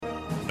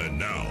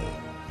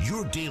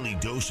Your daily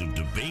dose of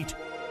debate,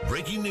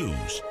 breaking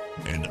news,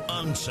 and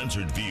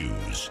uncensored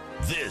views.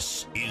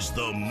 This is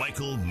the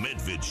Michael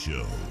Medved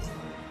Show.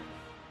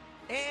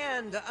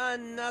 And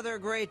another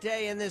great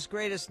day in this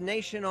greatest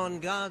nation on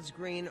God's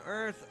green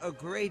earth. A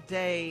great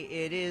day.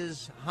 It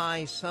is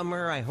high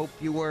summer. I hope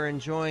you were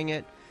enjoying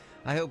it.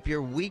 I hope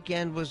your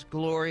weekend was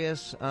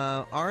glorious.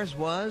 Ours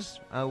was.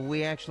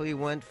 We actually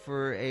went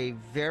for a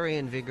very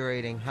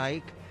invigorating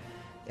hike.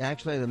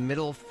 Actually, the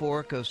middle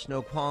fork of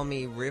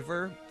Snoqualmie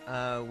River,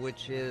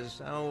 which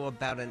is,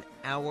 about an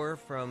hour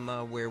from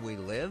where we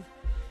live.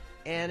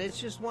 And it's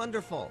just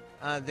wonderful.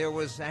 There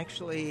was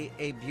actually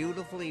a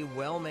beautifully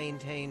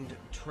well-maintained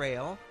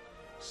trail,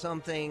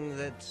 something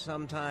that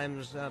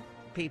sometimes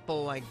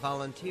people like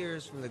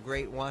volunteers from the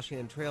Great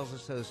Washington Trails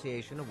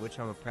Association, of which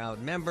I'm a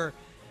proud member,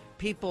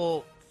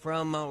 people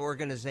from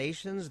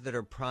organizations that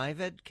are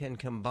private can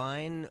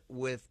combine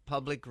with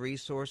public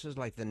resources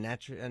like the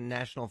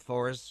National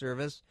Forest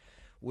Service,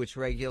 which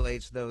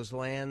regulates those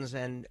lands,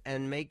 and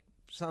make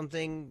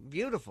something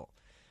beautiful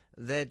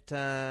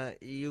that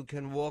you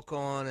can walk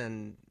on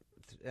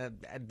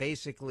and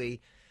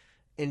basically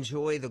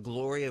enjoy the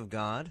glory of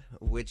God,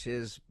 which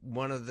is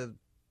one of the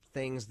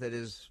things that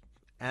is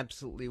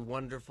absolutely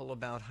wonderful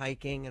about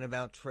hiking and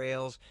about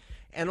trails.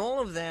 And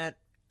all of that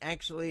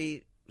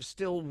actually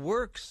still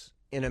works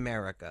in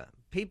America.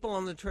 People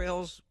on the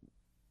trails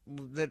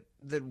that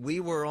we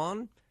were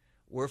on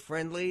were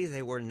friendly,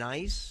 they were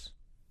nice,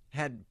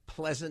 had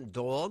pleasant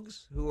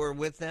dogs who were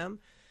with them.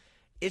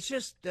 It's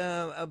just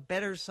a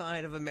better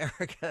side of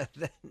America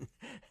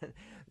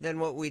than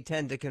what we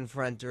tend to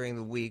confront during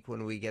the week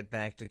when we get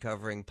back to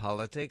covering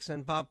politics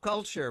and pop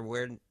culture,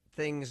 where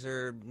things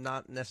are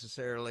not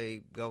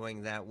necessarily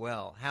going that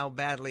well. How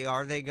badly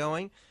are they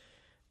going?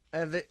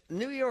 The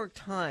New York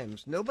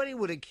Times, nobody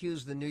would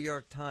accuse the New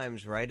York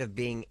Times, right, of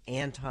being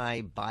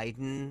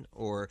anti-Biden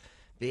or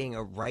being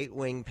a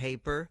right-wing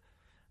paper.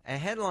 A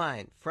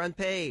headline, front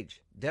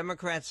page,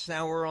 Democrats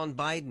sour on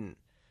Biden,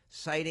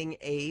 citing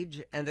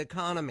age and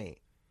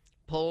economy.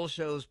 Poll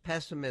shows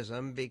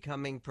pessimism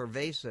becoming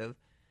pervasive,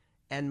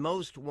 and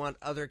most want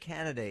other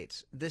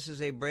candidates. This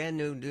is a brand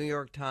new New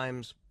York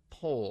Times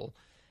poll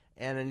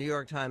and a New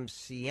York Times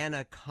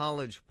Siena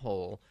College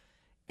poll,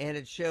 and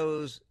it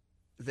shows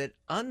that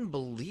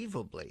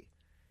unbelievably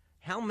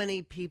how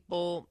many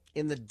people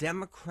in the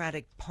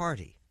Democratic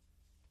Party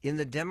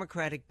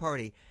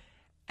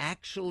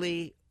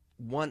actually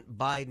want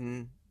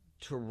Biden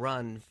to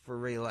run for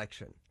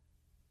re-election.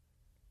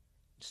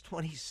 It's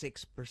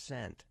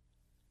 26%.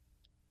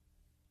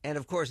 And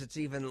of course, it's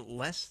even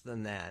less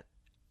than that.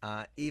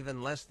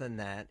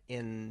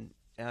 In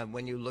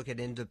when you look at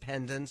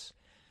independents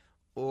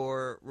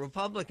or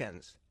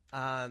Republicans.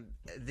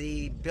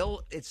 The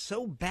bill, it's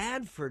so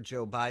bad for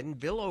Joe Biden.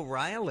 Bill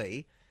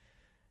O'Reilly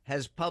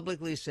has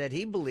publicly said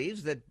he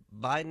believes that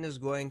Biden is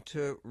going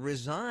to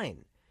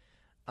resign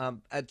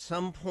at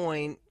some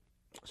point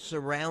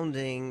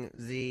surrounding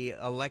the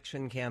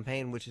election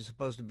campaign, which is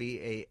supposed to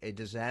be a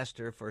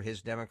disaster for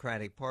his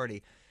Democratic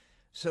Party.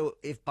 So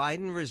if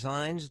Biden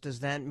resigns, does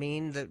that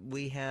mean that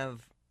we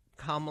have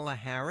Kamala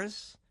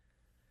Harris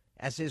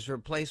as his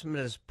replacement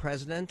as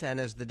president and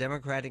as the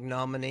Democratic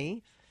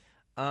nominee?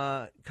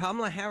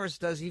 Kamala Harris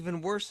does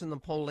even worse in the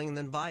polling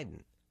than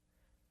Biden.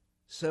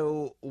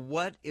 So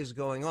what is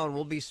going on?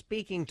 We'll be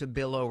speaking to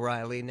Bill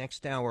O'Reilly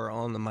next hour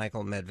on the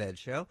Michael Medved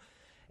Show,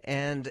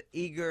 and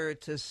eager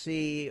to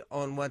see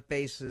on what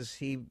basis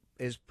he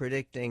is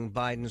predicting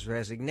Biden's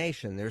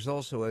resignation. There's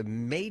also a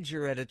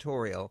major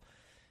editorial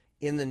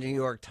in the New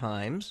York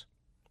Times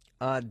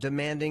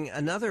demanding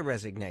another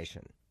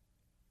resignation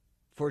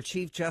for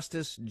Chief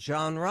Justice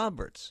John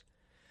Roberts.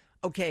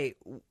 Okay,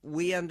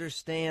 we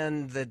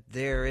understand that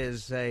there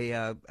is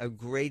a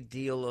great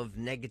deal of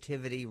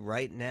negativity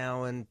right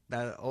now and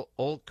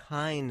all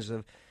kinds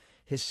of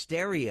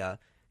hysteria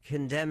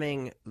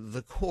condemning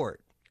the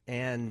court.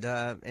 And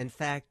in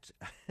fact,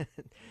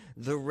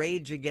 the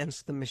Rage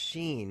Against the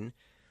Machine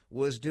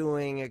was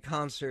doing a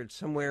concert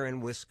somewhere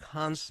in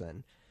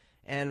Wisconsin,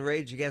 and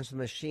Rage Against the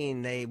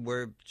Machine, they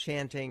were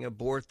chanting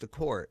 "Abort the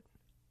court."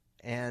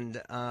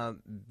 And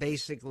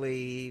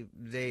basically,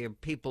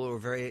 people who are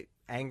very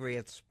angry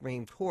at the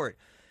Supreme Court.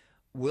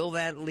 Will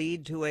that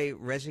lead to a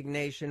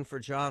resignation for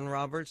John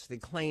Roberts? The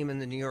claim in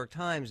the New York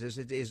Times is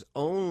it is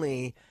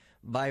only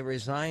by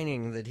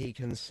resigning that he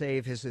can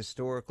save his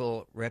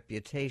historical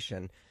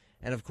reputation.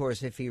 And of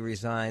course, if he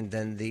resigned,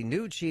 then the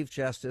new Chief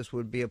Justice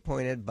would be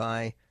appointed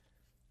by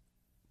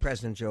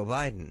President Joe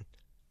Biden,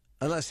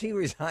 unless he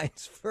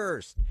resigns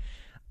first.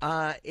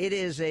 It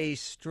is a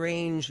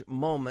strange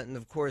moment. And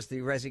of course,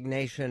 the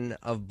resignation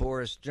of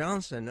Boris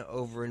Johnson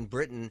over in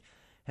Britain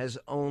has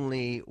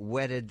only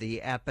whetted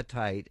the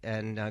appetite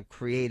and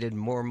created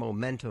more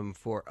momentum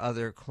for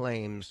other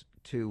claims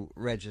to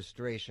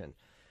registration.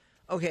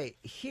 Okay,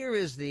 here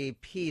is the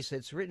piece.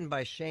 It's written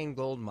by Shane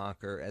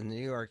Goldmacher and the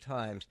New York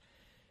Times.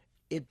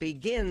 It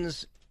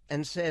begins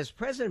and says,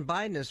 President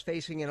Biden is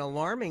facing an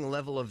alarming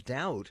level of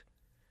doubt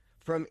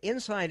from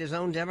inside his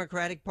own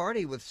Democratic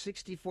Party, with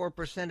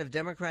 64% of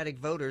Democratic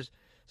voters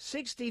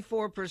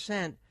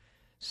 64%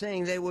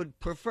 saying they would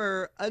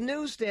prefer a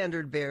new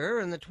standard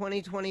bearer in the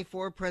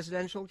 2024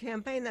 presidential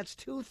campaign. That's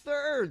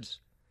two-thirds.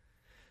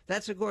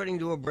 That's according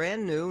to a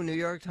brand new New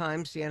York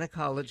Times Siena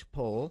College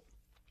poll,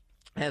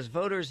 as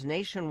voters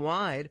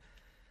nationwide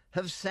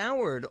have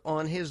soured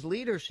on his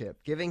leadership,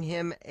 giving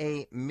him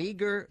a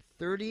meager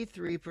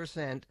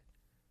 33%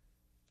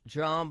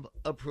 job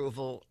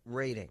approval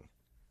rating.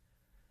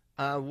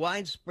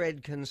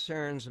 Widespread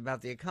concerns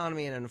about the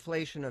economy and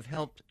inflation have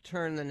helped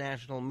turn the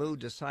national mood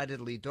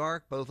decidedly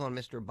dark, both on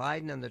Mr.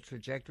 Biden and the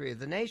trajectory of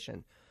the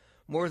nation.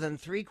 More than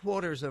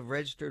three-quarters of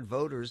registered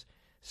voters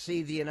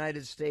see the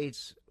United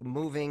States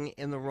moving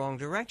in the wrong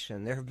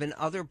direction. There have been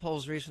other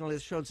polls recently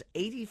that showed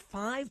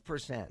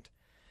 85%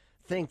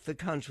 think the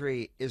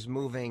country is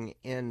moving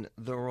in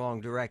the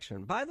wrong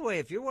direction. By the way,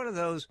 if you're one of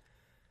those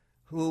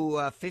who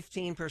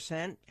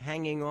 15%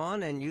 hanging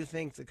on and you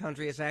think the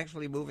country is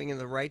actually moving in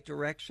the right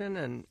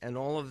direction and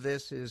all of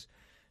this is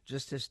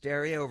just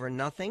hysteria over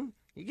nothing,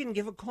 you can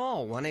give a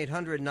call.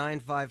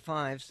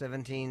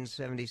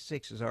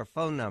 1-800-955-1776 is our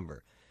phone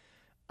number.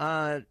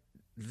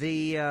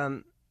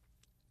 This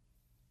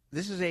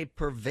is a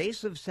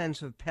pervasive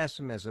sense of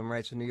pessimism,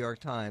 writes the New York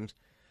Times,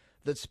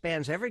 that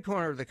spans every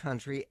corner of the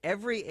country,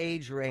 every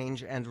age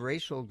range and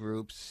racial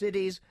group,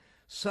 cities,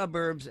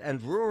 suburbs,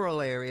 and rural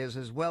areas,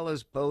 as well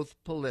as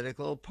both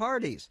political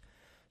parties.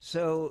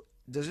 So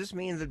does this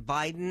mean that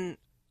Biden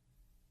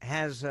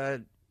has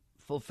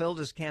fulfilled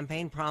his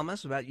campaign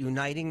promise about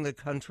uniting the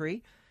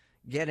country,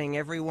 getting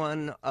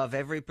everyone of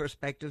every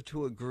perspective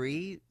to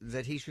agree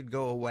that he should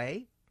go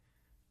away?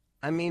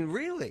 I mean,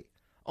 really?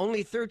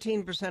 Only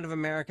 13% of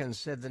Americans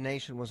said the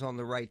nation was on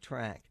the right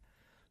track.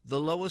 The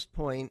lowest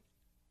point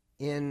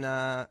in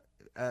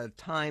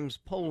Times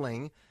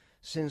polling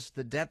since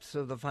the depths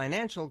of the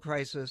financial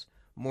crisis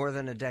more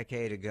than a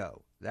decade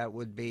ago. That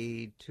would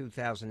be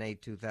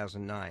 2008,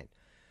 2009.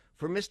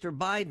 For Mr.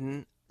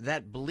 Biden,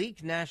 that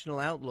bleak national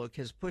outlook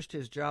has pushed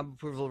his job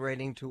approval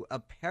rating to a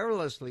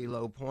perilously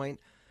low point.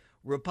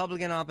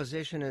 Republican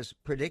opposition is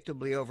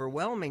predictably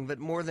overwhelming, but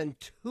more than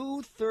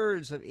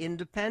two-thirds of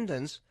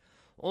independents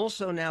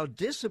also now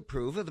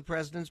disapprove of the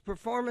president's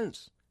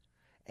performance,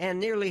 and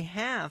nearly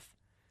half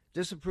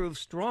disapprove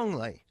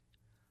strongly.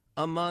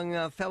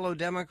 Among fellow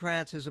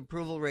Democrats, his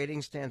approval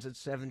rating stands at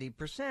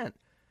 70%,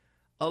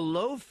 a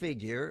low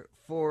figure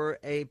for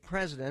a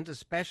president,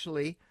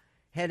 especially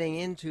heading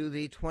into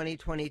the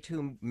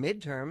 2022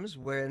 midterms,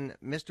 when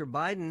Mr.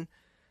 Biden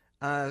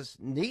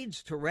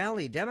needs to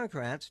rally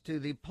Democrats to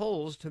the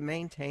polls to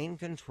maintain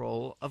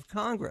control of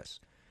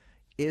Congress.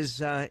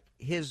 Is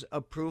his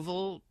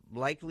approval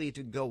likely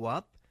to go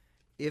up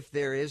if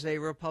there is a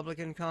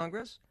Republican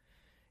Congress?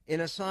 In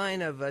a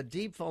sign of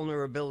deep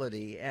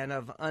vulnerability and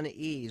of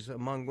unease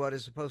among what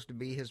is supposed to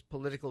be his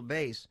political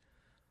base,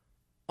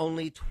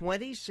 only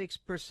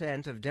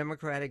 26% of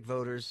Democratic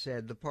voters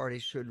said the party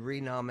should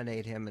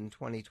renominate him in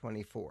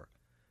 2024.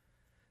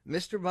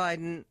 Mr.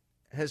 Biden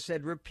has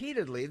said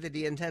repeatedly that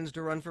he intends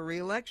to run for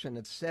re-election.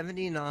 At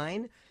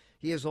 79,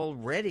 he is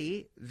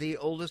already the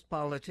oldest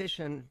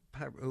politician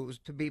who's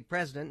to be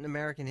president in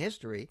American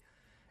history,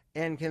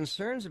 and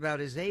concerns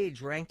about his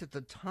age ranked at the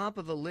top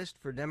of the list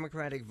for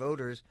Democratic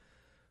voters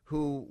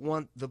who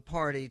want the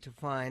party to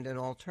find an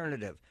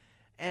alternative.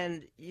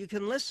 And you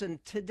can listen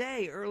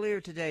today, earlier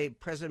today,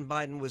 President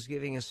Biden was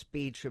giving a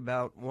speech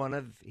about one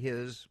of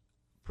his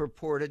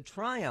purported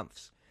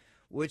triumphs,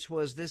 which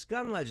was this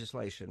gun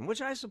legislation, which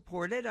I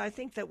supported. I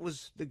think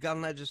the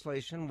gun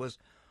legislation was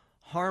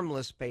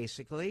harmless,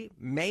 basically,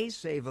 may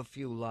save a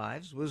few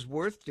lives, was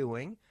worth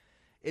doing.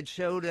 It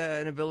showed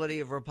an ability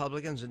of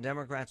Republicans and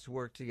Democrats to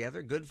work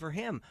together. Good for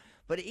him.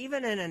 But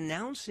even in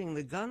announcing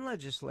the gun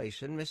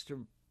legislation,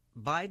 Mr.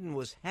 Biden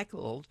was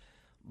heckled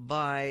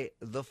by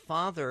the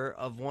father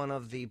of one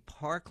of the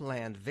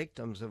Parkland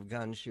victims of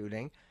gun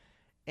shooting,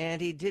 and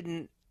he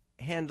didn't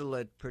handle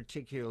it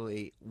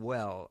particularly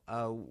well.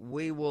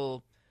 We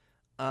will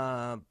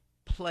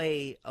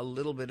play a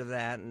little bit of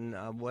that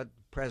and what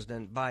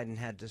President Biden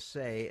had to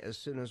say as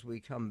soon as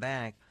we come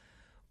back.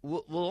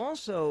 We'll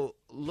also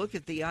look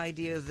at the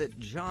idea that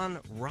John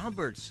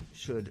Roberts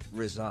should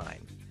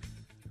resign.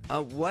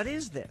 What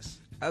is this?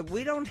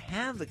 We don't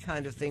have the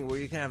kind of thing where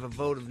you can have a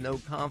vote of no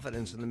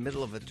confidence in the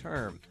middle of a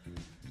term.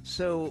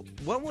 So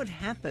what would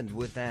happen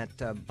with that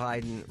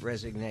Biden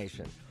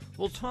resignation?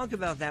 We'll talk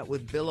about that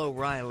with Bill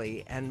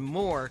O'Reilly and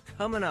more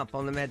coming up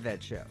on the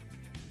Medved Show.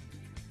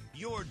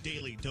 Your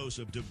daily dose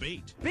of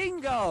debate.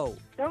 Bingo!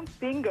 Don't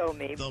bingo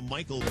me. The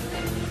Michael...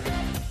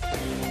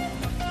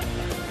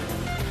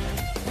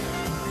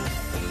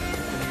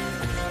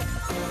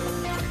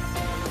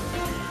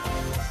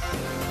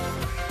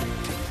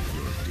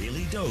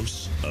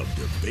 dose of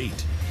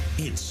debate.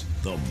 It's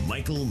the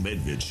Michael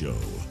Medved Show.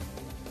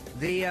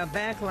 The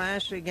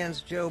backlash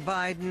against Joe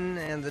Biden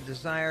and the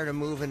desire to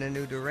move in a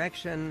new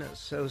direction,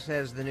 so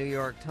says the New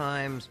York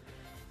Times,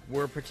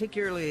 were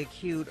particularly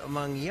acute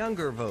among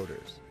younger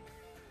voters.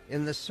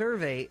 In the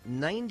survey,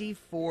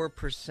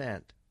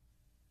 94%,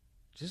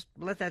 just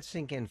let that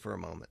sink in for a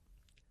moment,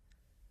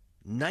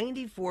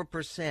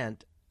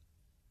 94%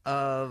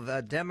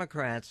 of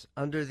Democrats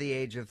under the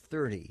age of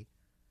 30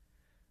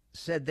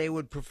 said they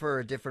would prefer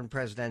a different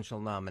presidential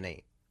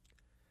nominee.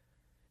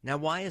 Now,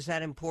 why is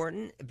that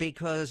important?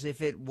 Because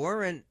if it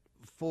weren't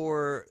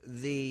for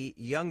the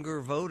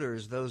younger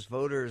voters, those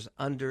voters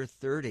under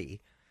 30,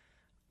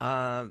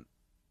 Biden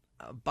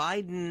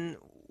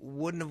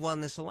wouldn't have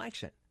won this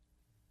election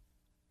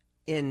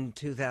in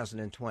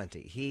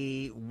 2020.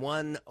 He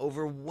won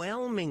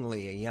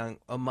overwhelmingly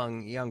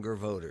among younger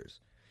voters.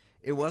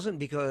 It wasn't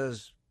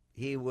because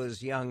he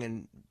was young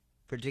and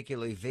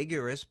particularly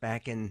vigorous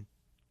back in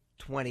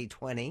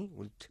 2020,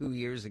 2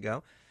 years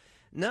ago.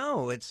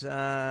 No,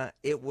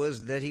 it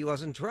was that he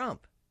wasn't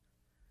Trump.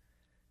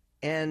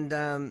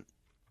 And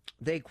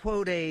they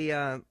quote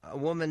a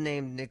woman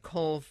named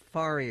Nicole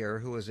Farrier,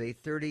 who was a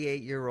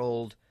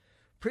 38-year-old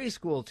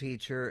preschool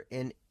teacher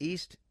in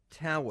East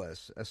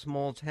Tawas, a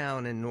small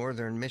town in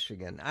northern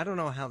Michigan. I don't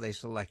know how they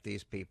select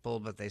these people,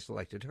 but they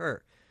selected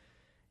her.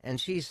 And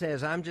she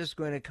says, I'm just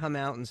going to come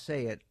out and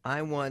say it.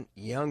 I want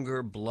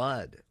younger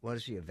blood. What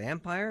is she, a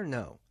vampire?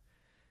 No.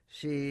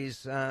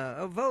 She's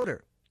a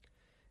voter.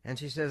 And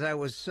she says, I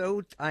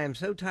am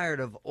so tired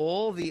of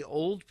all the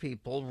old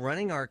people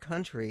running our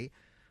country.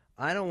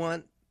 I don't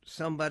want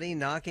somebody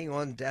knocking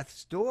on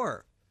death's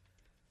door.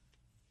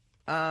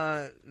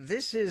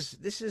 This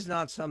is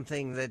not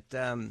something that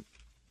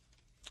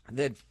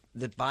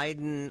that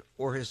Biden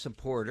or his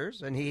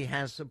supporters, and he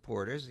has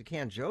supporters, he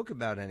can't joke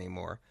about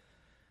anymore.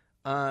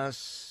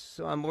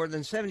 So more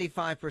than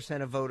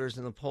 75% of voters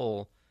in the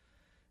poll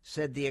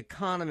said the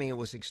economy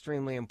was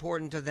extremely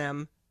important to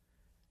them.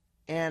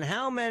 And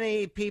how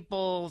many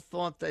people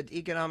thought that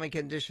economic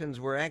conditions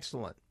were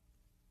excellent?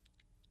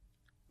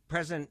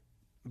 President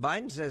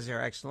Biden says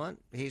they're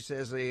excellent. He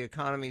says the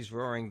economy's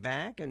roaring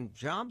back and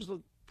jobs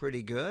look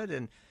pretty good.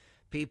 And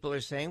people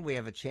are saying we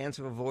have a chance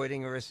of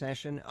avoiding a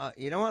recession.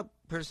 You know what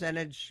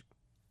percentage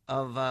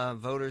of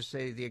voters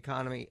say the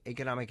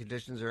economic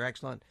conditions are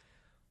excellent?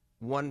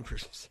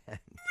 1%.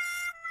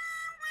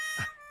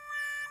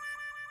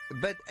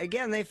 But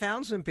again, they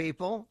found some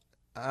people.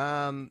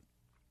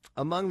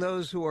 Among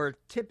those who are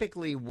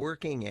typically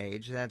working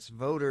age, that's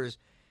voters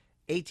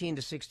 18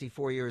 to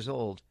 64 years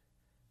old,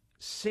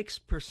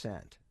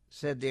 6%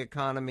 said the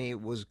economy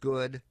was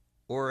good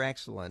or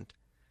excellent,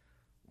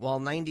 while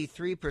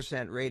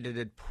 93% rated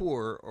it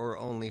poor or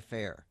only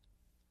fair.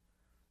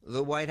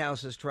 The White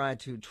House has tried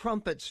to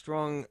trumpet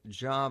strong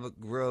job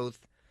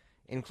growth,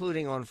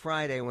 including on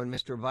Friday when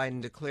Mr.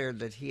 Biden declared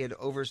that he had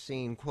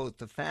overseen, quote,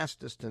 the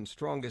fastest and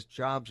strongest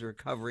jobs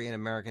recovery in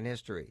American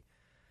history.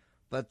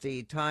 But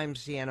the Times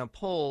Siena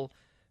poll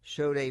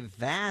showed a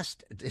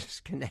vast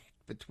disconnect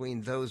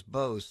between those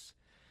boasts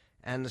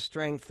and the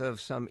strength of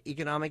some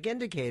economic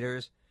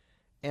indicators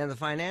and the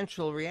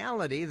financial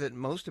reality that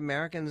most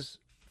Americans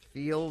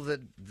feel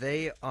that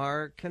they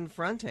are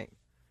confronting.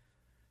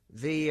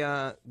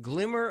 The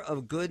glimmer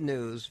of good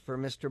news for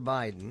Mr.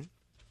 Biden.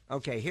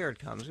 Okay, here it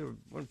comes.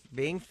 We're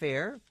being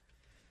fair.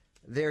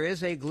 There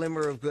is a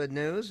glimmer of good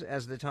news,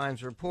 as the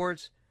Times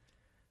reports.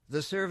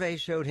 The survey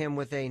showed him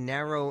with a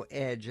narrow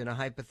edge in a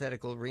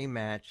hypothetical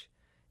rematch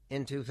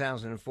in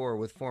 2004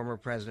 with former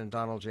President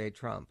Donald J.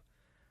 Trump.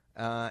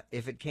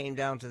 If it came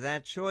down to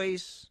that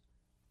choice,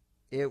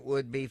 it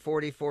would be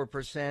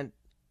 44%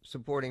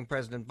 supporting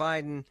President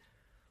Biden,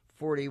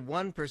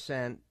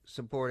 41%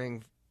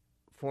 supporting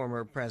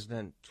former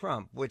President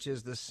Trump, which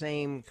is the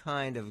same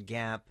kind of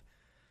gap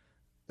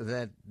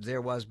that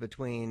there was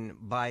between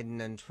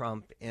Biden and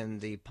Trump in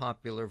the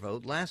popular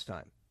vote last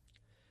time.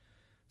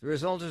 The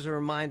result is a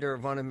reminder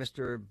of one of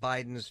Mr.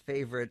 Biden's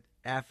favorite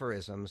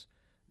aphorisms.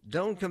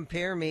 Don't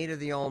compare me to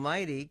the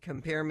almighty,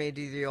 compare me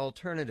to the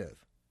alternative.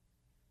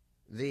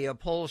 The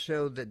poll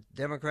showed that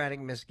Democratic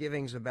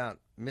misgivings about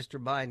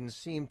Mr. Biden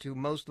seemed to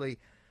mostly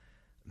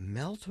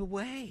melt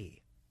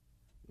away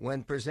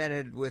when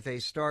presented with a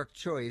stark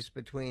choice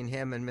between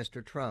him and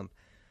Mr. Trump.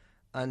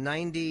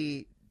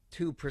 92%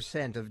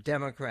 of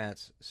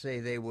Democrats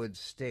say they would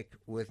stick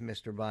with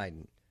Mr.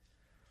 Biden.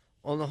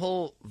 On the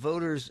whole,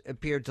 voters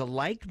appeared to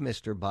like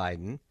Mr.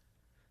 Biden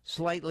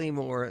slightly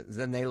more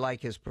than they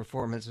like his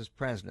performance as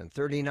president.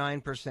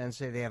 39%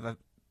 say they have a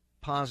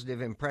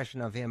positive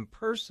impression of him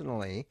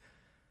personally,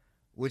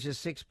 which is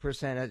 6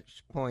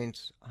 percentage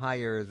points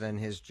higher than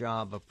his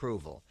job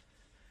approval.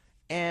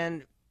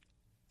 And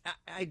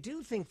I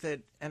do think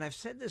that, and I've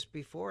said this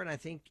before, and I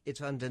think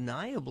it's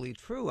undeniably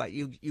true,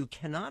 you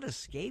cannot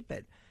escape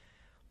it.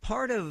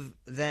 Part of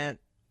that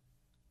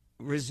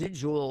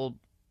residual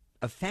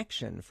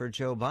affection for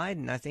Joe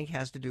Biden, I think,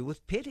 has to do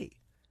with pity,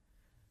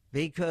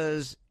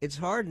 because it's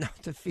hard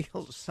not to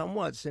feel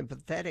somewhat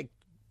sympathetic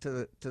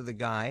to the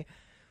guy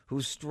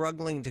who's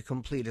struggling to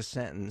complete a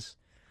sentence.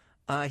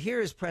 Here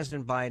is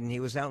President Biden. He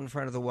was out in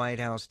front of the White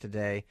House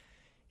today.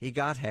 He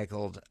got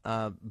heckled.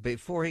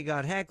 Before he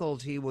got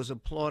heckled, he was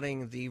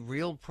applauding the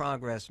real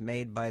progress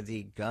made by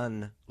the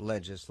gun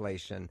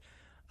legislation.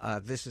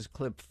 This is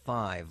clip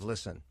 5.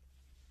 Listen.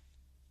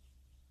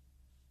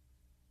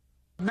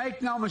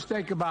 Make no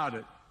mistake about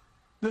it.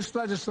 This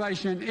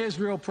legislation is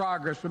real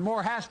progress, but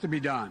more has to be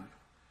done.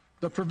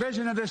 The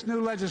provision of this new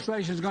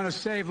legislation is going to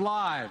save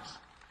lives,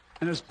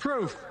 and is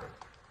proof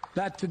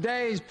that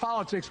today's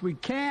politics, we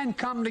can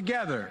come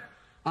together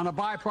on a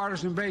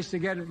bipartisan basis to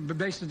get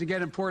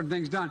important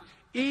things done,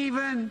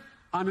 even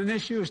on an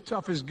issue as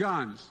tough as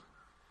guns.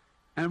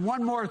 And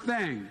one more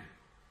thing,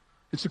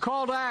 it's a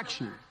call to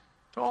action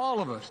to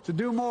all of us to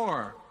do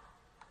more.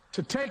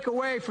 To take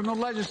away from the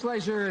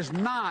legislature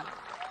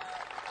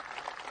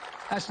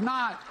that's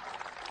not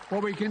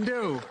what we can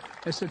do.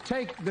 It's to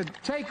the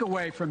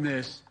takeaway from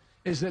this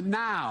is that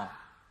now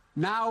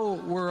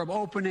we're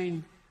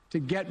opening to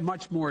get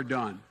much more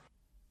done.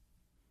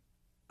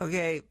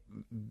 Okay,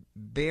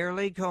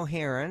 barely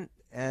coherent,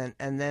 and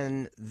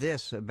then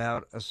this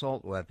about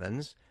assault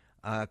weapons,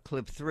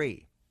 clip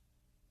 3.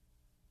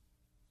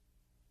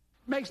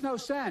 Makes no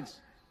sense.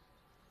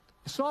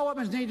 Assault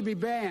weapons need to be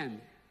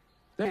banned.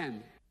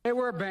 Then they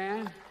were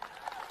banned.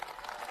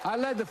 I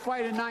led the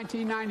fight in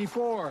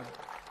 1994.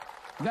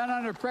 Then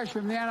under pressure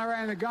from the NRA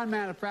and the gun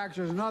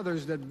manufacturers and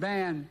others, that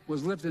ban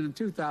was lifted in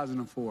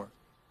 2004.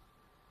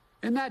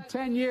 In that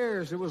 10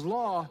 years it was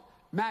law,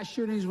 mass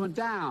shootings went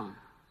down.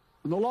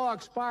 When the law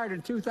expired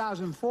in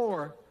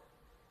 2004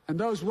 and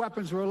those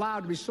weapons were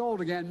allowed to be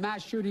sold again,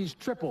 mass shootings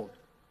tripled.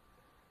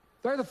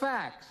 They're the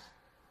facts.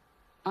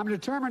 I'm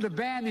determined to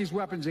ban these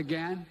weapons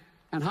again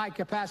and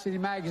high-capacity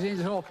magazines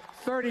that hold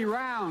 30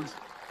 rounds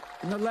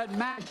and that let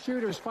mass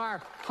shooters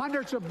fire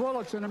hundreds of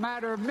bullets in a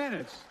matter of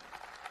minutes.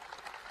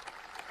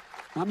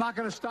 I'm not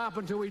going to stop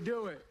until we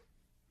do it.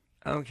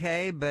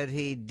 Okay, but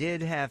he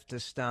did have to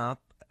stop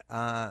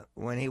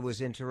when he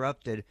was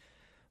interrupted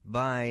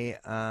by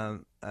a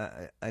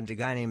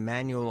guy named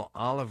Manuel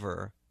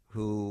Oliver,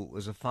 who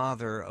was a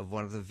father of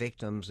one of the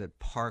victims at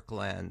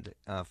Parkland,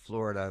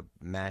 Florida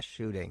mass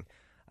shooting.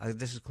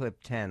 This is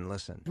clip 10.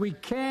 Listen. We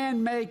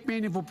can make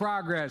meaningful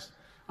progress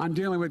on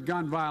dealing with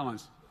gun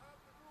violence.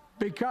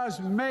 Because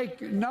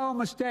make no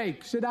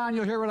mistake, sit down,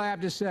 you'll hear what I have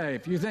to say.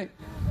 If you think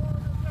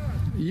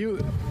you...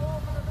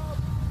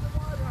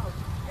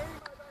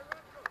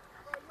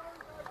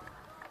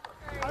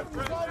 I've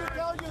been trying to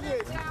tell you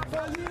this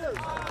for years.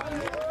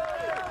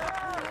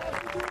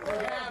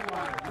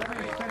 Let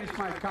me finish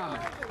my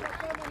comment.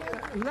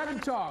 Let him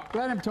talk.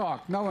 Let him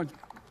talk. No one,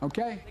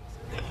 okay?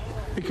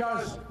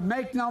 Because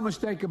make no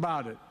mistake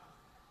about it,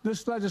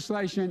 this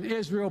legislation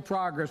is real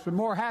progress, but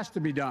more has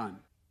to be done.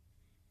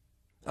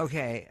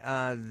 Okay,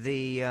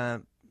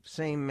 the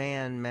same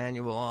man,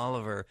 Manuel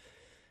Oliver,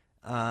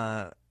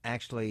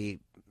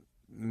 actually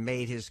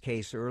made his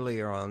case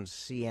earlier on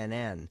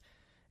CNN,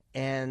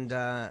 and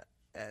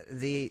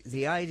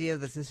the idea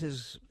that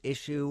this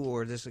issue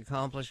or this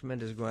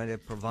accomplishment is going to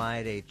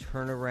provide a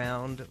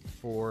turnaround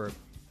for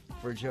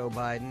Joe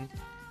Biden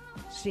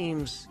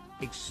seems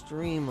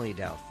extremely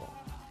doubtful.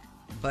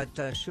 But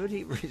should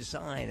he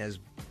resign, as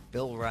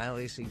Bill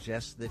Riley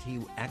suggests that he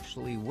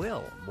actually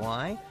will?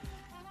 Why?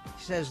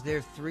 He says there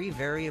are 3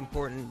 very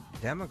important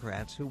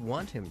Democrats who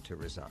want him to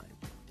resign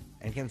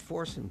and can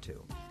force him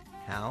to.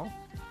 How?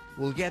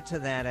 We'll get to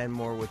that and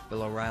more with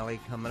Bill O'Reilly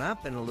coming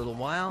up in a little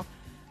while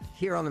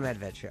here on The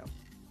Medved Show.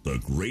 The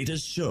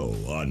greatest show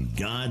on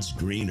God's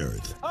green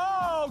earth.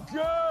 Oh,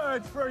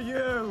 good for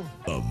you.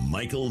 The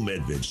Michael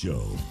Medved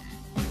Show.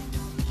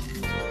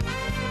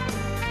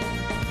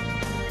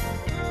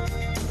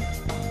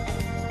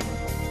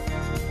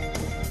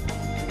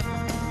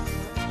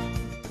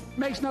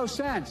 Makes no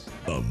sense.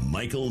 The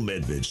Michael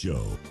Medved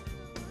Show.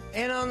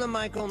 And on the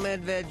Michael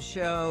Medved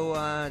Show,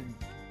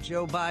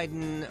 Joe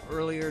Biden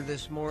earlier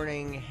this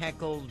morning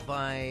heckled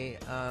by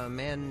a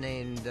man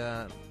named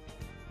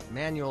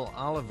Manuel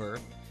Oliver,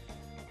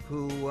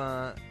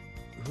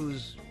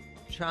 whose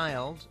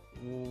child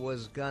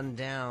was gunned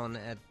down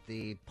at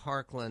the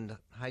Parkland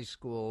High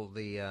School,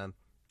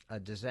 a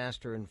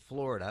disaster in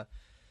Florida,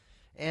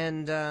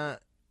 and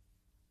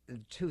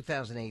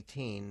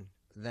 2018.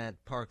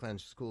 That Parkland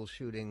school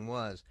shooting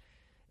was.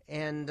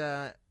 And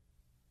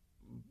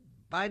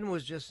Biden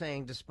was just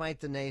saying, despite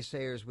the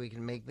naysayers, we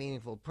can make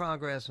meaningful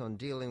progress on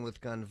dealing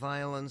with gun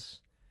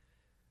violence.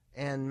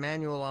 And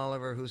Manuel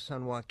Oliver, whose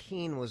son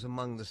Joaquin was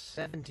among the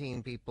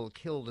 17 people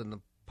killed in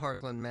the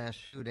Parkland mass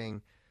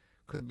shooting,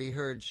 could be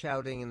heard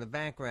shouting in the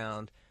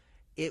background.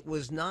 It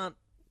was not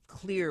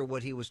clear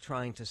what he was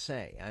trying to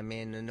say. I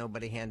mean,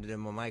 nobody handed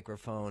him a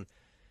microphone.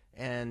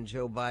 And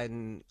Joe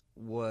Biden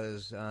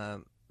was...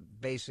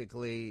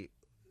 basically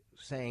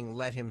saying,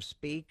 let him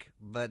speak,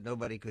 but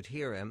nobody could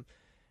hear him.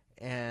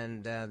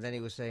 And then he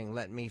was saying,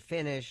 let me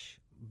finish.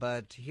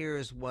 But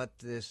here's what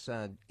this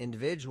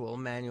individual,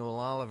 Manuel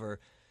Oliver,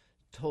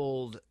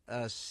 told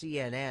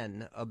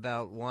CNN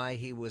about why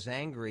he was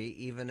angry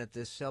even at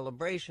this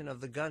celebration of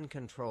the gun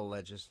control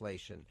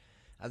legislation.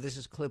 This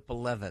is clip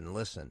 11.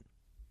 Listen.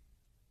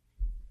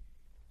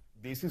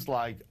 This is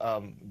like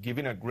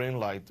giving a green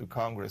light to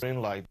Congress,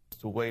 green light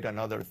to wait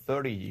another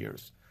 30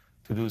 years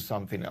to do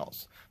something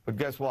else. But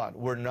guess what?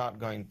 We're not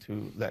going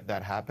to let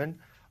that happen.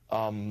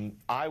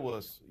 I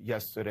was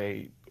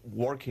yesterday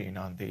working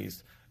on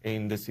this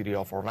in the city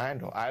of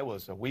Orlando. I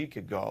was a week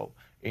ago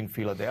in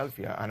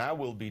Philadelphia, and I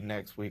will be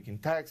next week in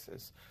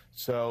Texas.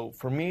 So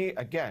for me,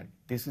 again,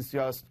 this is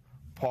just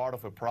part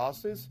of a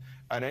process,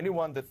 and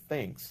anyone that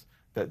thinks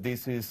that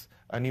this is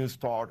a new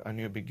start, a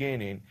new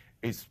beginning,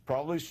 is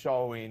probably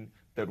showing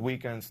that we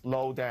can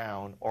slow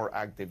down our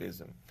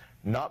activism.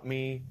 Not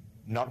me,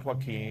 not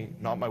Joaquin,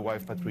 not my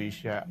wife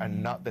Patricia,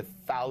 and not the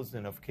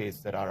thousands of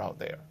kids that are out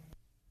there.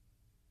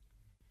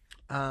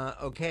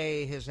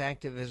 Okay, his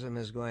activism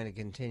is going to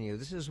continue.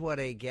 This is what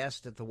a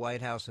guest at the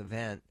White House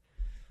event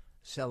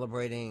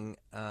celebrating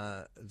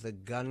the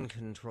gun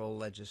control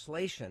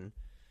legislation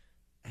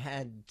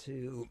had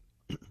to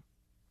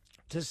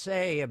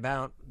say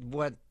about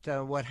what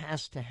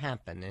has to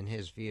happen in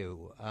his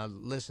view.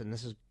 Listen,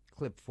 this is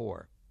clip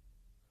 4.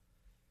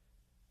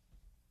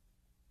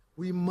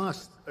 We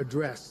must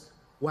address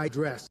white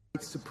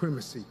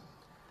supremacy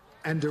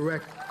and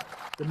direct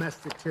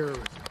domestic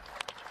terrorism.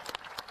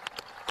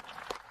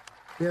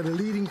 They're the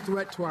leading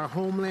threat to our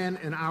homeland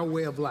and our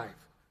way of life.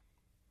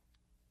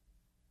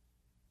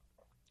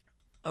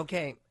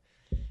 Okay,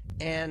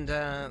 and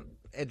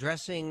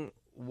addressing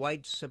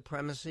white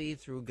supremacy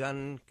through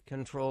gun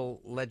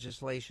control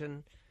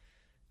legislation,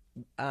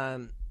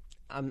 I'm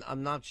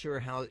not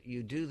sure how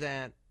you do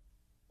that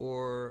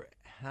or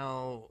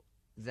how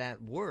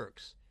that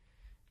works.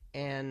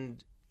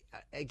 And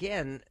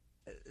again,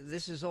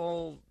 this is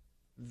all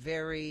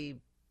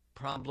very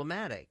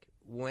problematic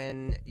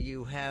when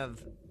you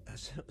have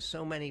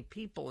so many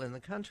people in the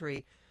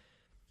country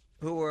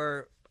who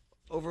are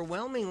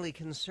overwhelmingly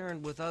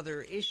concerned with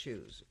other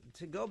issues.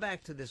 To go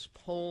back to this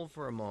poll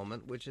for a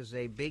moment, which is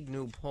a big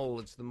new poll,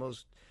 it's the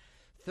most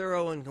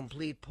thorough and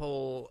complete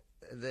poll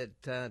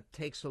that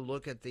takes a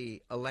look at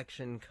the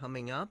election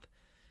coming up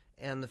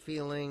and the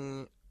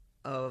feeling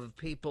of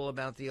people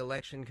about the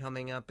election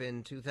coming up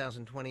in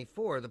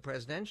 2024, the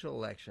presidential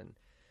election.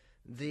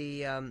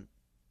 The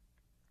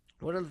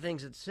one of the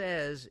things it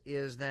says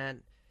is that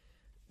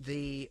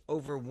the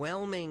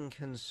overwhelming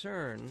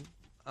concern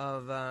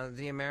of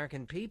the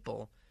American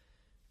people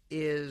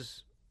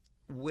is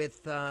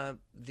with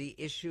the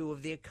issue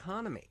of the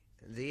economy,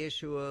 the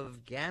issue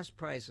of gas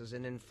prices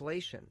and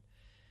inflation,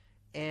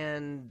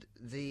 and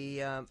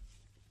the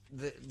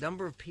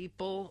number of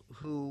people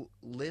who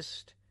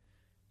list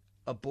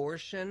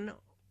abortion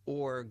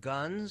or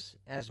guns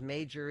as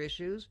major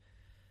issues.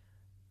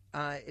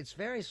 It's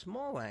very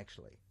small,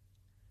 actually.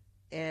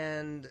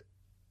 And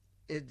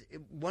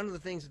one of the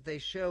things that they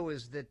show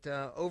is that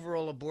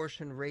overall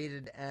abortion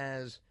rated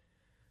as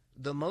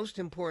the most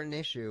important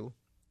issue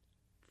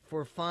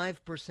for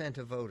 5%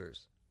 of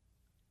voters,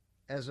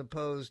 as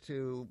opposed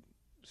to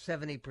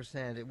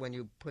 70% when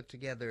you put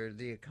together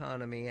the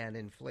economy and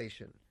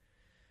inflation.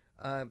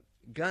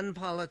 Gun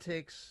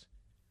politics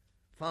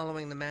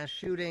following the mass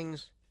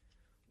shootings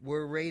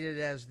were rated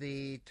as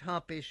the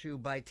top issue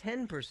by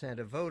 10%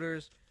 of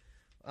voters,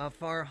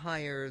 far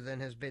higher than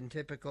has been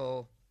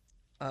typical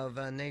of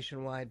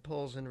nationwide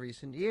polls in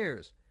recent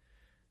years.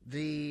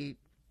 The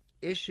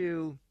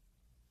issue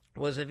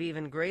was of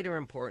even greater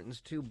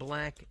importance to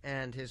black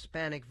and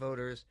Hispanic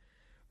voters,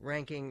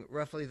 ranking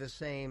roughly the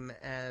same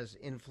as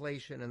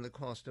inflation and the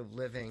cost of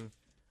living,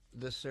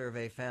 the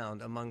survey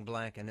found, among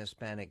black and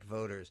Hispanic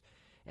voters.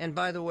 And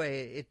by the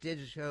way, it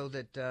did show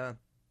that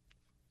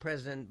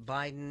President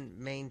Biden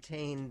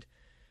maintained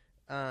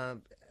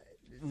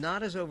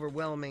not as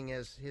overwhelming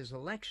as his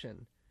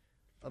election,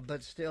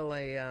 but still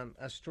a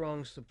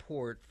strong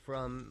support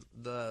from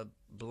the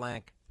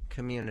black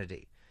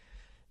community.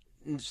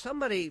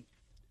 Somebody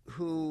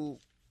who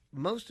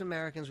most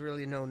Americans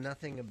really know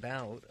nothing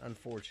about,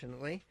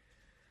 unfortunately,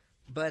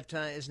 but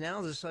is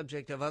now the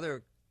subject of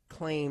other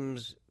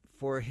claims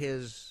for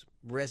his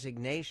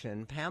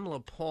resignation. Pamela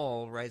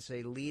Paul writes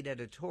a lead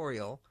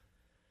editorial,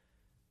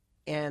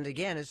 and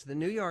again, it's the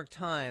New York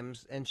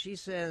Times, and she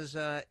says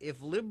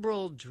if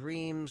liberal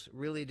dreams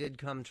really did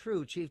come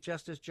true, Chief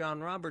Justice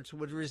John Roberts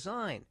would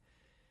resign.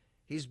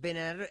 He's been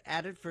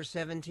at it for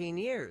 17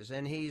 years,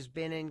 and he's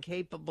been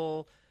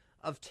incapable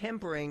of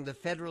tempering the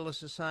Federalist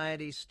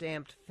Society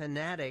stamped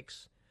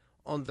fanatics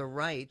on the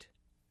right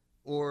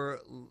or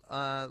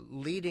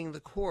leading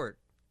the court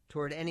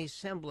toward any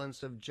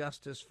semblance of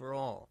justice for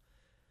all.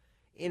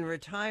 In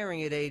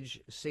retiring at age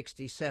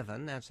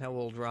 67, that's how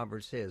old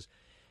Roberts is,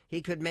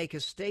 he could make a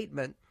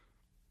statement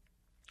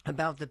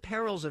about the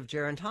perils of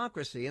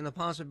gerontocracy and the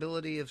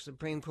possibility of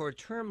Supreme Court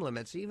term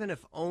limits, even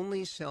if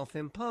only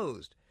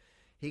self-imposed.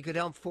 He could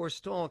help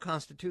forestall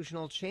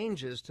constitutional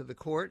changes to the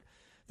court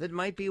that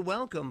might be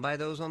welcomed by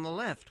those on the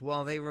left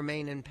while they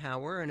remain in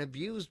power and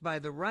abused by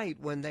the right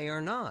when they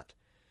are not.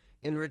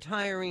 In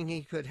retiring,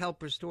 he could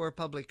help restore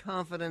public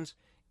confidence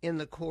in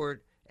the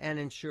court and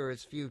ensure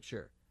its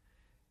future.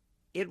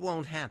 It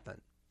won't happen.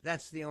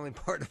 That's the only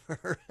part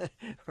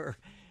of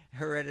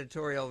her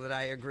editorial that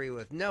I agree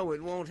with. No,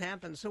 it won't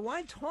happen. So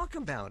why talk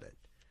about it?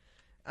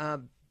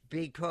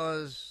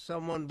 Because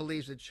someone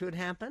believes it should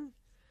happen?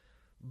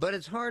 But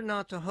it's hard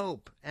not to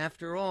hope.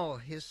 After all,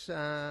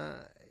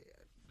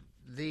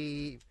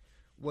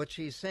 what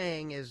she's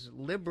saying is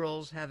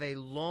liberals have a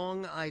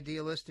long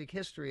idealistic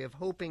history of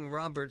hoping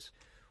Roberts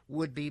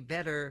would be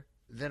better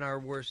than our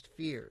worst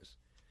fears.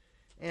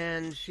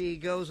 And she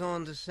goes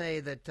on to say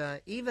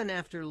that even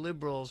after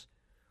liberals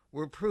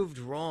were proved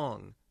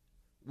wrong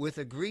with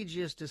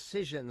egregious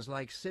decisions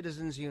like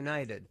Citizens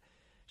United,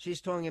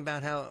 she's talking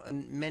about how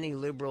many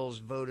liberals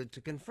voted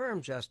to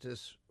confirm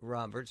Justice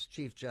Roberts,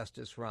 Chief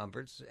Justice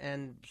Roberts,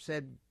 and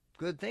said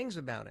good things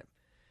about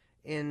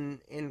him,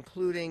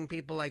 including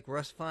people like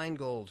Russ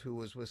Feingold, who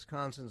was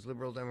Wisconsin's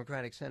liberal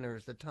Democratic senator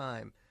at the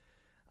time,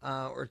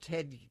 or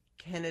Ted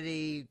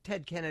Kennedy.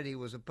 Ted Kennedy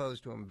was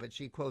opposed to him, but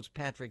she quotes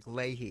Patrick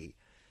Leahy,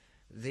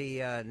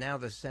 now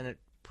the Senate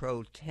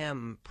pro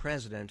tem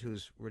president,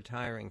 who's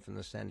retiring from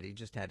the Senate. He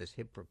just had his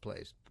hip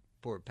replaced,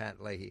 poor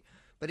Pat Leahy.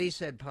 But he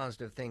said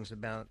positive things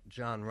about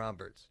John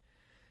Roberts.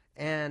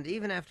 And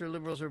even after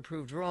liberals were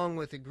proved wrong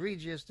with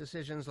egregious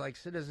decisions like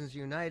Citizens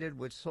United,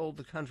 which sold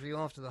the country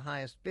off to the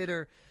highest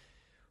bidder,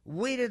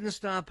 we didn't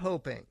stop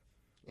hoping.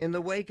 In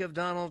the wake of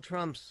Donald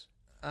Trump's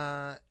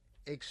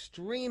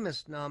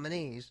extremist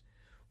nominees,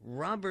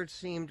 Roberts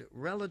seemed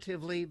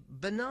relatively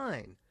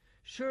benign.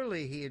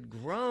 Surely he had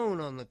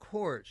grown on the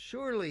court.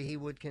 Surely he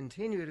would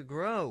continue to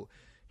grow.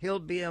 He'll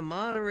be a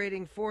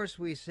moderating force,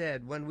 we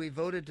said, when we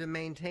voted to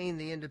maintain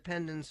the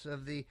independence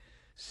of the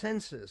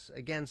census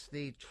against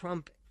the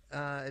Trump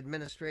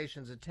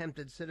administration's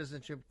attempted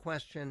citizenship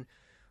question,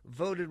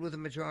 voted with a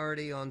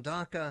majority on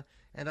DACA,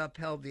 and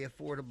upheld the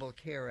Affordable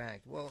Care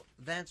Act. Well,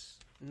 that's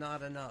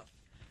not enough.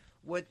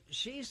 What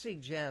she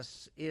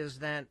suggests is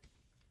that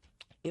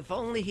if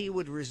only he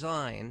would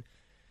resign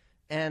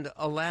and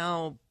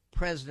allow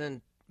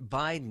President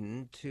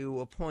Biden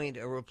to appoint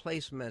a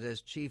replacement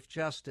as Chief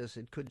Justice,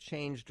 it could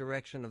change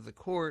direction of the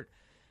court,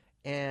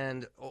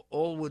 and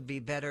all would be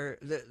better.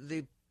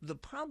 The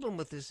problem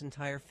with this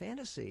entire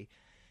fantasy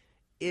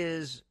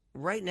is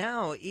right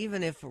now,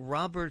 even if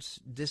Roberts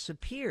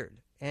disappeared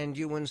and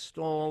you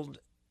installed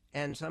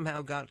and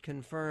somehow got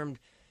confirmed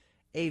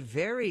a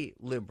very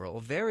liberal,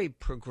 very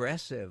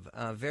progressive,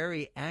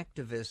 very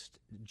activist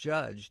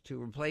judge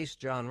to replace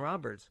John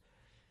Roberts,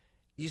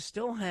 you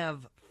still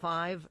have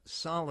 5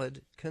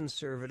 solid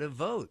conservative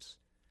votes.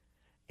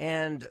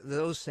 And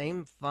those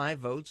same 5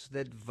 votes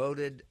that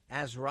voted,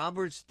 as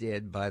Roberts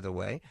did, by the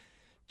way,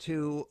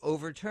 to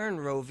overturn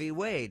Roe v.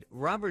 Wade.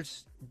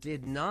 Roberts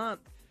did not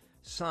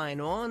sign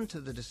on to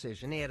the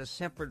decision. He had a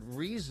separate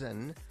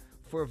reason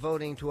for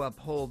voting to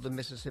uphold the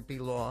Mississippi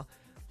law,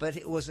 but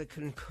it was a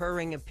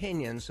concurring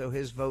opinion, so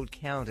his vote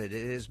counted.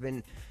 It has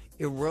been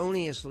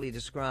erroneously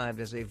described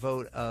as a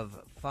vote of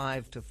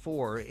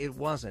 5-4. It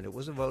wasn't. It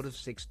was a vote of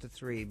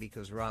 6-3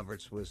 because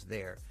Roberts was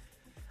there.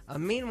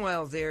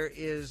 Meanwhile, there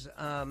is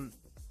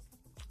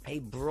a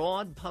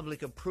broad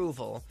public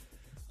approval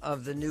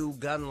of the new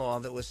gun law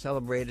that was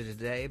celebrated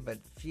today, but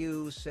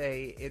few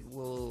say it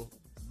will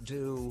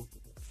do,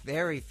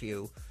 very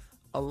few,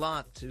 a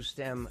lot to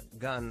stem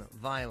gun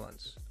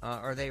violence.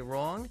 Are they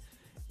wrong?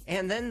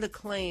 And then the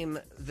claim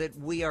that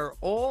we are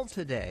all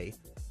today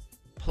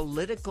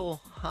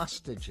political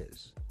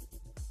hostages.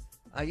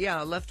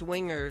 A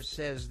left-winger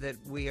says that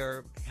we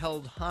are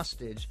held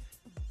hostage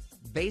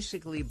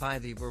basically by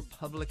the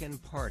Republican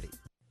Party.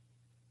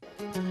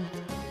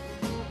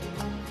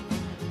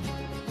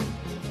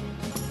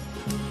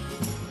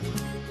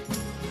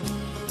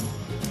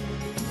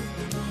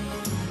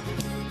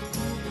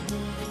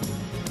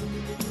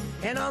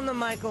 And on the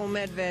Michael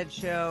Medved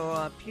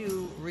Show,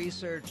 Pew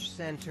Research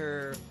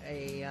Center,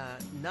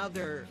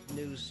 another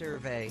new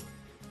survey,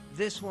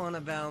 this one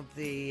about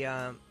the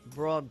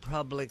broad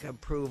public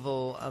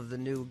approval of the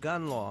new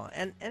gun law.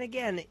 And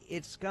again,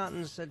 it's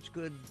gotten such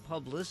good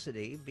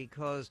publicity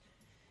because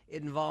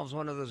it involves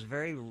one of those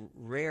very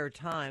rare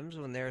times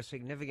when there are a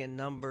significant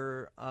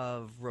number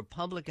of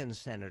Republican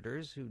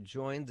senators who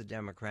joined the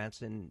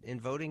Democrats in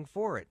voting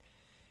for it.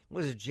 It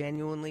was a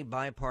genuinely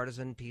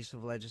bipartisan piece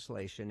of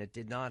legislation. It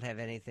did not have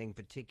anything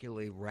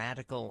particularly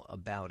radical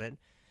about it.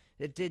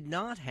 It did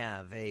not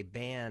have a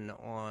ban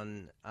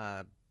on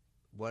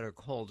what are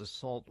called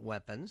assault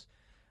weapons,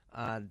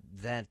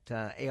 that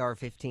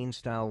AR-15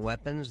 style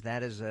weapons.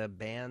 That is a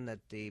ban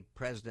that the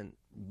president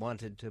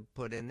wanted to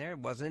put in there. It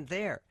wasn't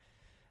there.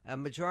 A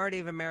majority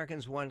of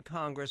Americans want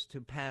Congress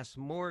to pass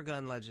more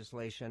gun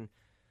legislation.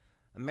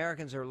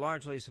 Americans are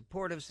largely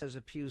supportive, says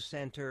a Pew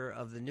Center,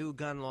 of the new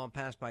gun law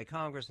passed by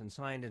Congress and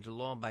signed into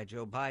law by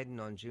Joe Biden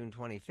on June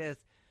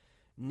 25th.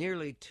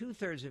 Nearly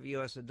 2/3 of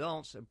U.S.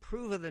 adults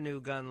approve of the new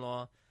gun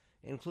law,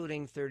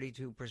 including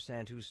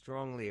 32% who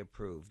strongly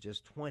approve.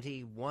 Just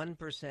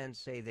 21%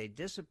 say they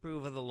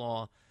disapprove of the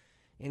law,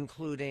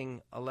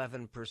 including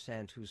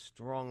 11% who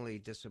strongly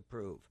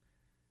disapprove.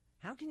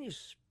 How can you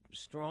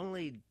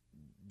strongly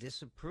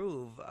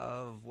disapprove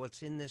of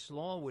what's in this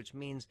law, which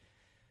means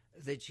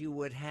that you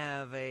would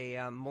have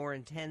a more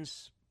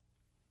intense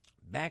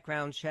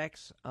background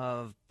checks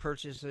of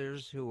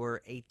purchasers who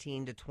are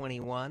 18 to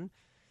 21,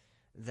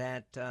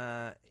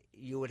 that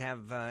you would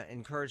have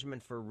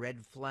encouragement for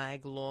red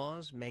flag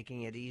laws,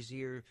 making it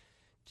easier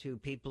to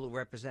people who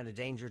represent a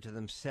danger to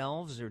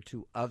themselves or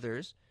to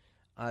others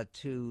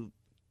to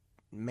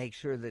make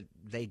sure that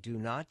they do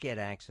not get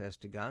access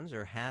to guns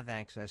or have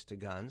access to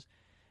guns.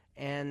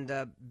 And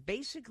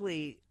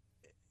basically,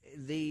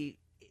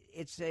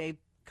 it's a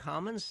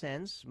common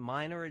sense,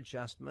 minor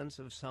adjustments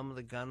of some of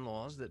the gun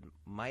laws that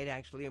might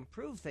actually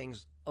improve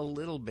things a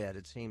little bit,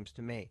 it seems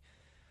to me.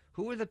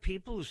 Who are the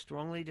people who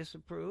strongly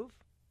disapprove?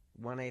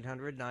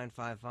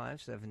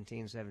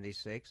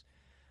 1-800-955-1776.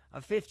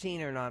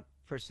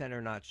 15%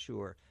 are not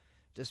sure.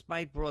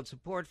 Despite broad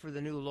support for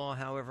the new law,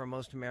 however,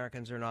 most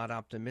Americans are not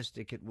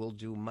optimistic it will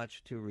do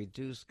much to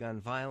reduce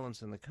gun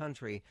violence in the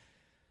country.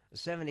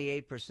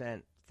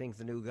 78% think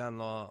the new gun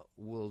law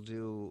will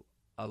do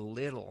a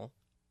little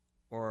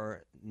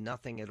or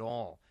nothing at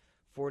all.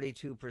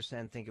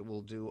 42% think it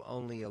will do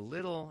only a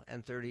little,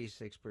 and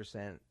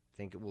 36%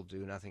 think it will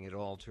do nothing at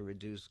all to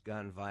reduce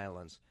gun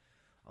violence.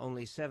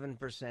 Only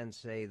 7%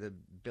 say the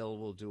bill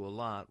will do a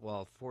lot,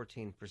 while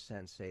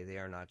 14% say they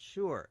are not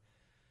sure.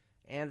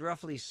 And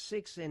roughly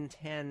 6 in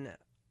 10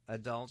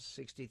 adults,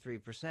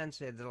 63%,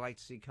 said they'd like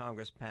to see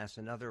Congress pass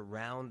another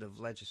round of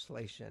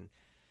legislation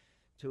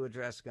to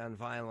address gun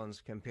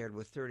violence, compared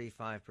with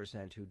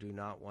 35% who do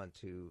not want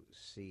to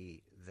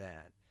see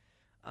that.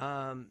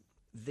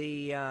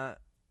 The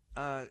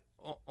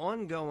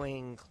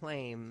ongoing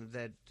claim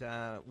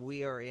that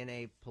we are in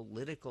a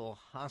political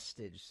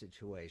hostage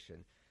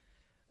situation.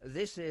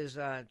 This is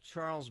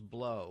Charles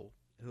Blow,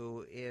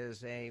 who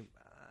is a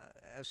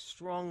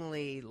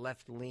strongly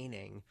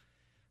left-leaning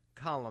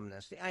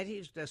columnist. I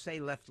used to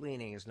say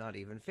left-leaning is not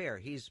even fair.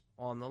 He's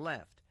on the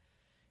left.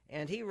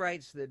 And he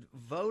writes that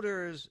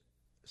voters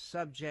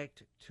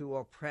subject to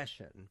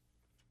oppression,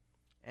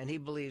 and he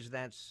believes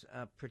that's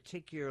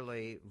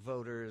particularly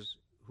voters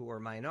who are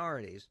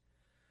minorities,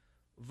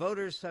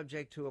 voters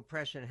subject to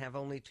oppression have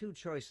only two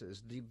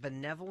choices: the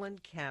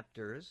benevolent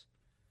captors,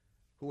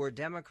 who are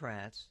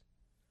Democrats,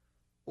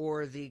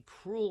 or the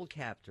cruel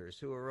captors,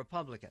 who are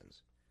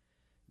Republicans.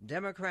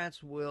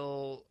 Democrats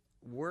will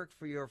work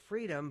for your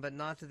freedom, but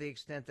not to the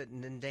extent that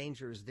it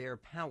endangers their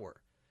power.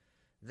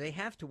 They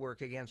have to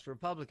work against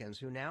Republicans,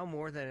 who now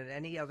more than at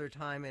any other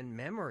time in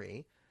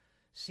memory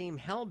seem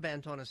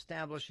hell-bent on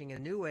establishing a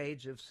new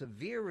age of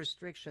severe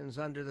restrictions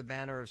under the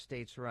banner of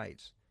states'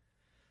 rights.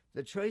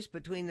 The choice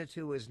between the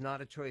two is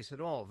not a choice at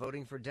all.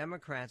 Voting for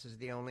Democrats is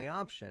the only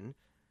option,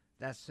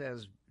 that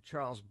says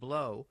Charles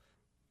Blow,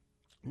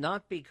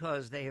 not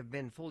because they have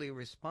been fully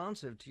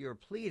responsive to your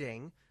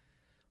pleading,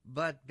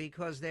 but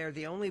because they're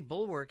the only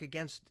bulwark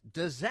against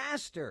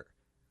disaster.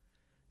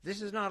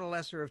 This is not a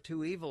lesser of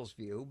two evils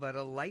view, but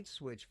a light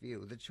switch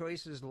view. The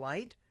choice is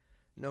light,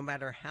 no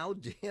matter how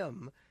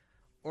dim,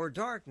 or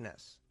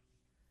darkness.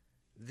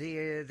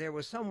 There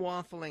was some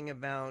waffling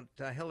about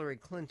Hillary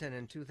Clinton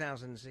in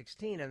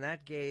 2016, and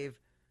that gave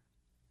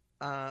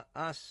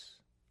us,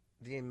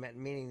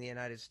 meaning the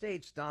United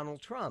States,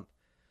 Donald Trump,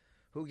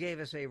 who gave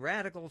us a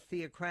radical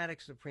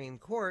theocratic Supreme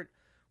Court,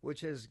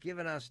 which has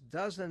given us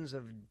dozens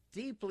of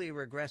deeply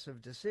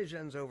regressive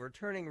decisions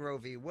overturning Roe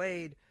v.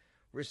 Wade,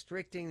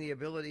 restricting the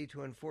ability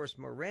to enforce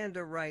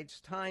Miranda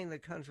rights, tying the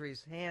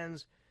country's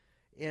hands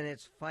in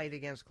its fight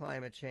against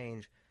climate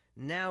change.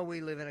 Now we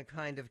live in a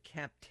kind of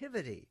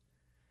captivity,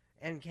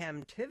 and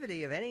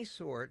captivity of any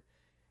sort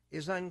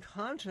is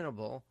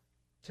unconscionable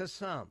to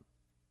some.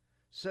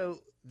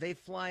 So they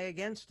fly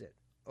against it.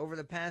 Over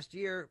the past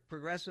year,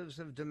 progressives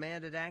have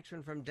demanded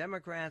action from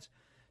Democrats,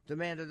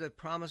 demanded that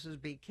promises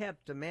be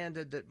kept,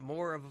 demanded that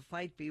more of a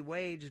fight be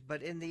waged,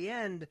 but in the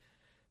end,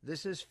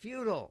 this is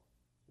futile.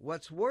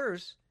 What's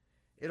worse,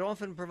 it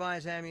often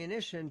provides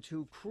ammunition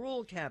to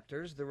cruel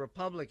captors, the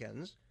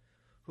Republicans,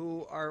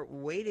 who are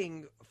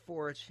waiting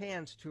for a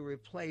chance to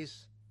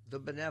replace the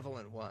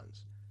benevolent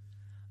ones.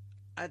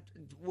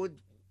 Do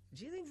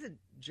you think that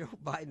Joe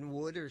Biden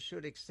would or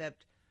should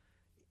accept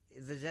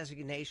the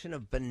designation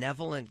of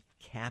benevolent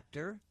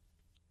captor?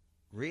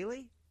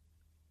 Really?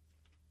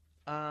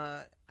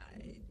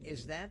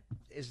 Is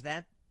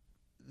that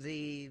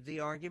the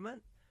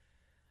argument?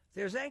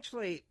 There's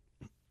actually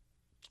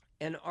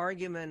an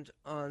argument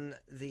on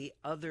the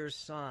other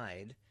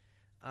side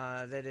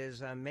that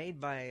is made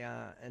by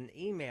an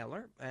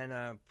emailer, and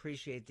I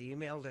appreciate the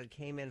email that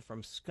came in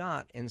from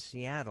Scott in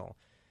Seattle.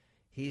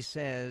 He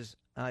says,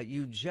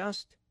 you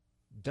just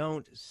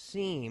don't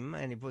seem,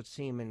 and he puts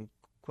seem in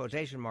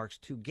quotation marks,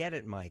 to get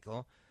it,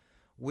 Michael.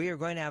 We are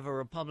going to have a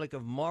republic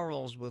of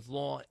morals with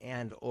law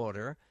and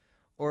order,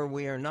 or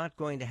we are not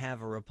going to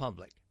have a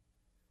republic.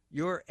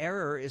 Your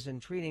error is in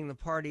treating the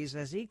parties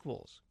as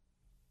equals.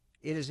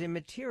 It is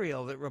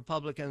immaterial that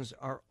Republicans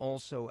are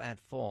also at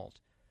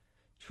fault.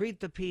 Treat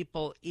the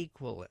people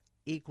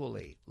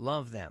equally.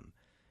 Love them.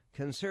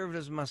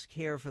 Conservatives must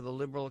care for the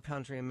liberal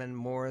countrymen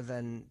more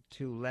than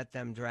to let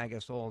them drag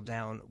us all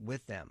down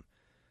with them.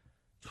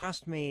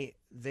 Trust me,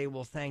 they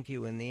will thank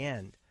you in the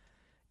end.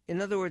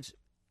 In other words,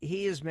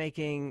 he is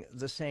making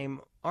the same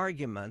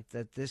argument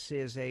that this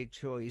is a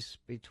choice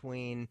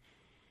between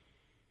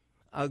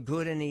a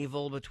good and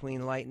evil,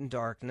 between light and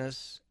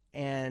darkness,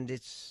 and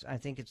I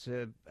think it's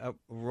a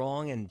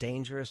wrong and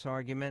dangerous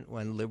argument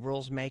when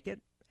liberals make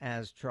it,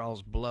 as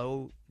Charles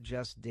Blow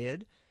just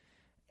did.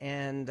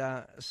 And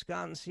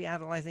Scott in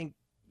Seattle, I think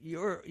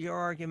your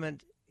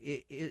argument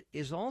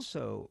is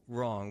also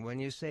wrong when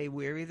you say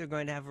we're either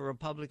going to have a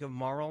republic of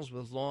morals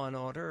with law and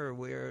order, or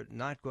we're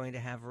not going to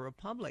have a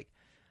republic.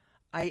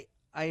 I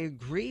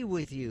agree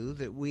with you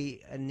that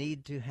we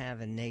need to have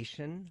a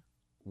nation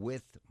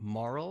with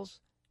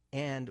morals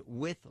and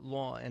with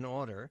law and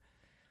order,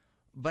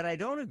 but I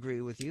don't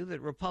agree with you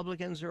that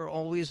Republicans are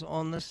always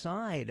on the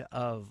side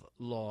of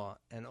law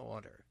and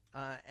order.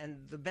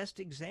 And the best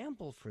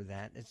example for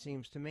that, it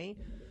seems to me,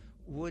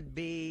 would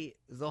be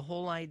the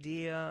whole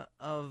idea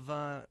of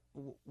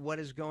what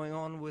is going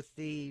on with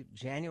the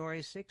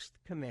January 6th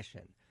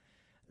Commission.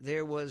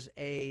 There was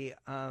a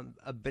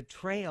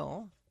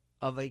betrayal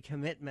of a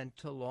commitment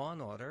to law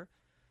and order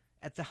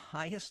at the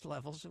highest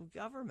levels of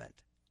government.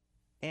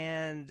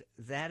 And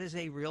that is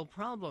a real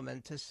problem.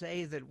 And to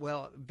say that,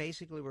 well,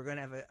 basically we're going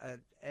to have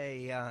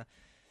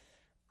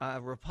a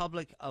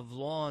republic of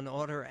law and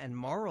order and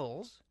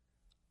morals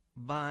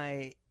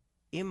by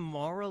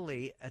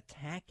immorally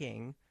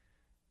attacking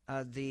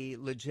the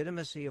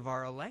legitimacy of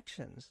our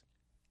elections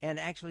and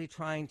actually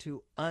trying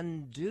to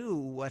undo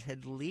what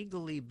had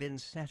legally been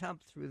set up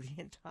through the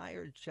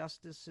entire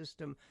justice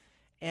system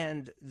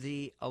and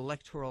the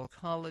electoral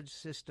college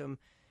system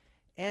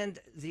and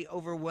the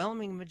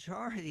overwhelming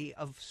majority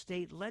of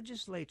state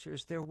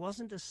legislatures. There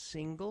wasn't a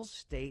single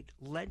state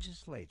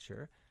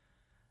legislature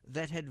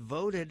that had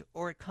voted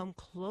or come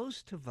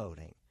close to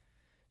voting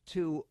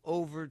to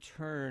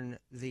overturn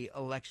the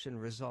election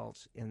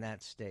results in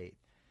that state.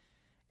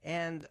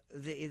 And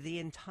the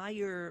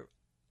entire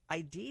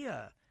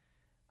idea,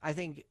 I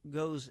think,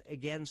 goes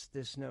against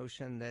this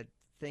notion that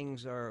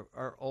things are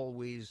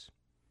always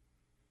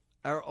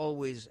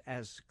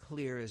as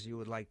clear as you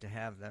would like to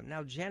have them.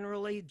 Now,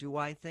 generally, do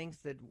I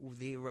think that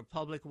the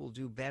Republic will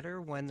do better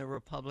when the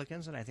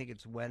Republicans, and I think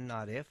it's when,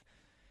 not if,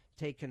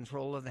 take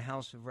control of the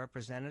House of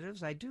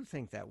Representatives? I do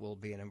think that will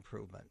be an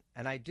improvement,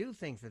 and I do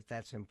think that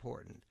that's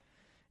important.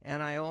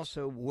 And I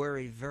also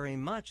worry very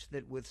much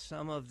that with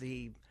some of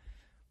the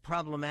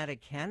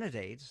problematic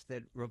candidates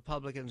that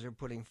Republicans are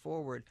putting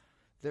forward,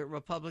 that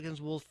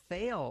Republicans will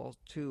fail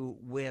to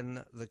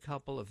win the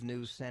couple of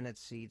new Senate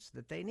seats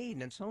that they need.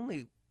 And it's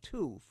only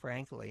two,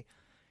 frankly.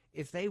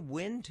 If they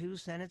win 2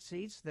 Senate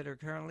seats that are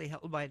currently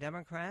held by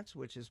Democrats,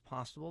 which is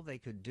possible, they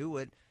could do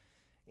it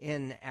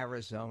in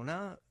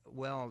Arizona.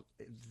 Well,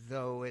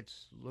 though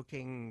it's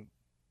looking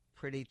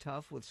pretty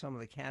tough with some of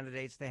the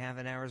candidates they have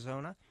in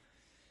Arizona.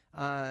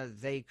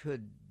 They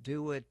could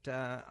do it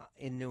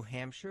in New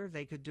Hampshire.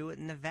 They could do it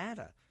in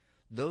Nevada.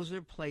 Those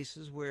are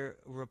places where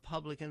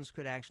Republicans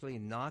could actually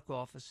knock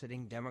off a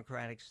sitting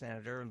Democratic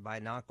senator. And by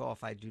knock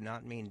off, I do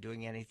not mean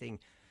doing anything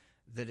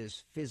that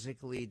is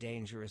physically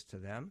dangerous to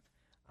them.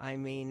 I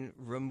mean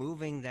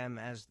removing them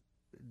as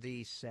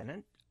the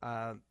Senate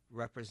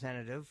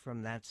representative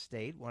from that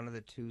state, one of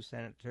the 2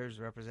 senators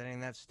representing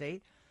that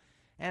state,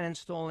 and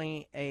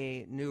installing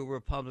a new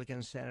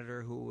Republican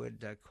senator who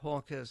would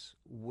caucus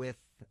with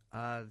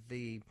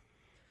the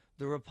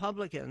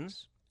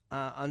Republicans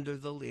under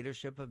the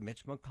leadership of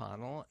Mitch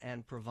McConnell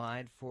and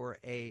provide for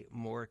a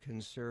more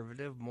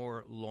conservative,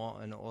 more law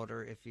and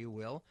order, if you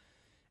will,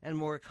 and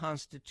more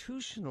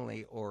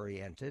constitutionally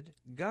oriented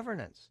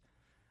governance.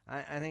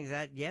 I think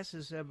that, yes,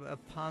 is a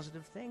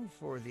positive thing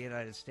for the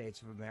United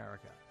States of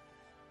America.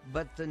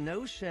 But the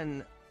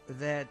notion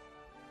that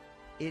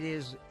it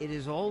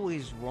is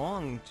always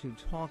wrong to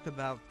talk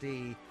about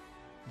the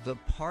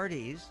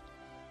parties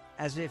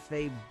as if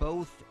they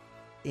both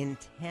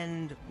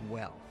intend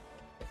well.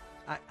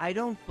 I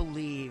don't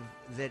believe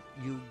that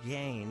you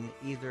gain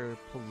either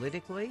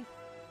politically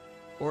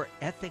or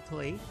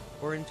ethically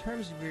or in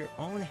terms of your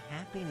own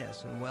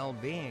happiness and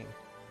well-being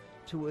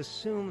to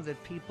assume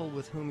that people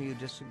with whom you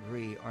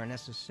disagree are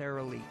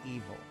necessarily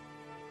evil.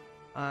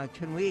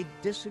 Can we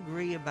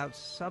disagree about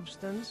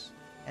substance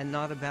and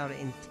not about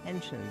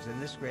intentions in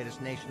this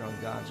greatest nation on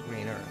God's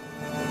green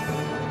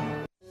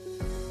earth?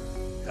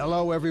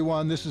 Hello,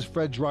 everyone. This is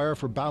Fred Dreyer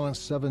for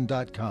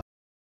Balance7.com.